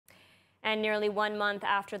And nearly 1 month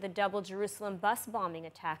after the double Jerusalem bus bombing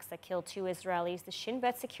attacks that killed 2 Israelis, the Shin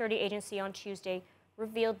Bet security agency on Tuesday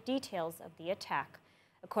revealed details of the attack.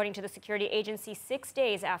 According to the security agency, 6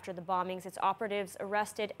 days after the bombings, its operatives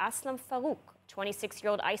arrested Aslam Farouk, a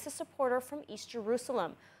 26-year-old ISIS supporter from East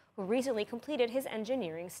Jerusalem, who recently completed his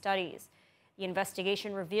engineering studies. The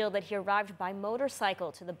investigation revealed that he arrived by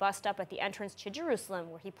motorcycle to the bus stop at the entrance to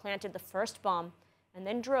Jerusalem, where he planted the first bomb, and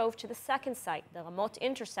then drove to the second site, the Ramot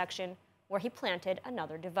intersection, where he planted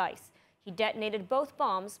another device. He detonated both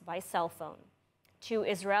bombs by cell phone. 2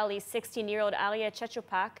 Israelis, 16-year-old Alia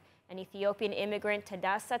Chechupak and Ethiopian immigrant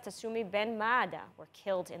Tadassa Tasumi Ben Maada, were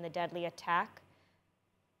killed in the deadly attack.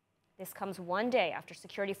 This comes 1 day after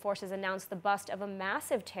security forces announced the bust of a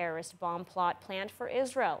massive terrorist bomb plot planned for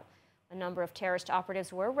Israel. A number of terrorist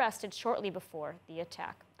operatives were arrested shortly before the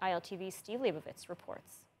attack. ILTV's Steve Leibovitz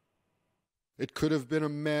reports. It could have been a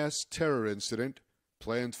mass terror incident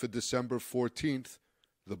planned for December 14th.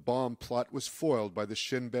 The bomb plot was foiled by the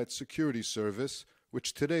Shin Bet security service,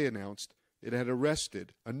 which today announced it had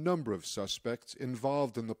arrested a number of suspects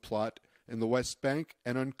involved in the plot in the West Bank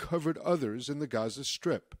and uncovered others in the Gaza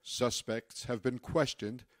Strip. Suspects have been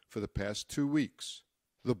questioned for the past 2 weeks.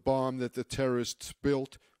 The bomb that the terrorists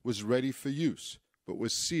built was ready for use, but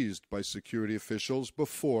was seized by security officials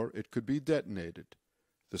before it could be detonated.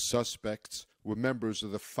 The suspects were members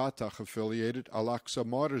of the Fatah-affiliated Al-Aqsa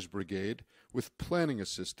Martyrs Brigade with planning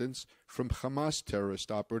assistance from Hamas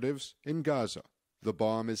terrorist operatives in Gaza. The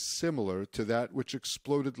bomb is similar to that which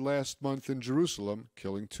exploded last month in Jerusalem,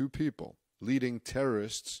 killing 2 people. Leading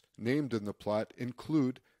terrorists named in the plot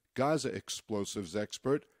include Gaza explosives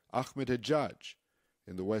expert Ahmed Hajjaj.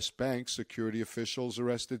 In the West Bank, security officials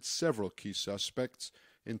arrested several key suspects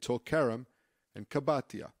in Tulkarem and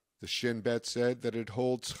Kabatia. The Shin Bet said that it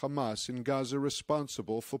holds Hamas in Gaza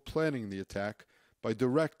responsible for planning the attack by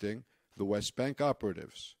directing the West Bank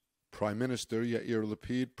operatives. Prime Minister Yair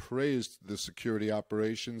Lapid praised the security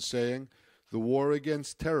operation, saying, "The war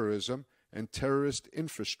against terrorism and terrorist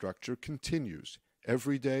infrastructure continues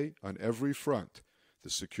every day on every front. The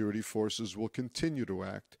security forces will continue to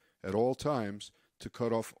act at all times to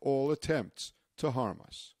cut off all attempts to harm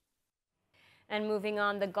us." And moving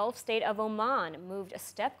on, the Gulf state of Oman moved a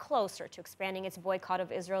step closer to expanding its boycott of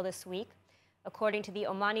Israel this week. According to the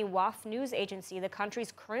Omani Waf news agency, the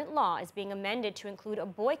country's current law is being amended to include a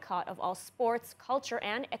boycott of all sports, culture,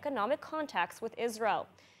 and economic contacts with Israel.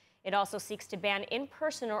 It also seeks to ban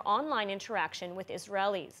in-person or online interaction with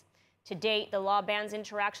Israelis. To date, the law bans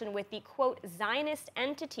interaction with the, quote, Zionist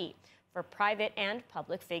entity for private and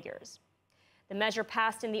public figures. The measure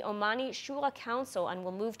passed in the Omani Shura Council and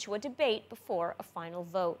will move to a debate before a final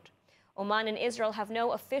vote. Oman and Israel have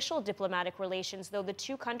no official diplomatic relations, though the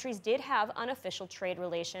 2 countries did have unofficial trade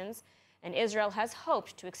relations, and Israel has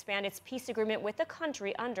hoped to expand its peace agreement with the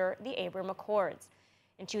country under the Abraham Accords.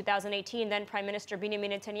 In 2018, then Prime Minister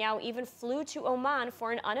Benjamin Netanyahu even flew to Oman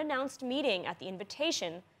for an unannounced meeting at the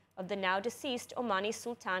invitation of the now deceased Omani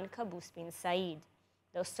Sultan Qaboos bin Said.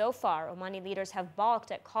 Though so far, Omani leaders have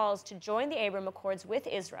balked at calls to join the Abraham Accords with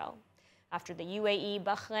Israel, after the UAE,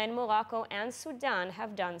 Bahrain, Morocco, and Sudan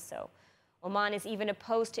have done so. Oman is even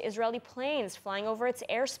opposed to Israeli planes flying over its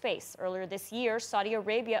airspace. Earlier this year, Saudi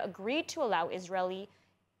Arabia agreed to allow Israel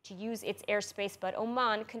to use its airspace, but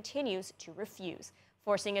Oman continues to refuse,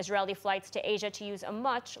 forcing Israeli flights to Asia to use a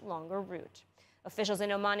much longer route. Officials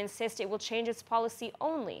in Oman insist it will change its policy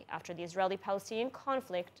only after the Israeli-Palestinian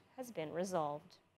conflict has been resolved.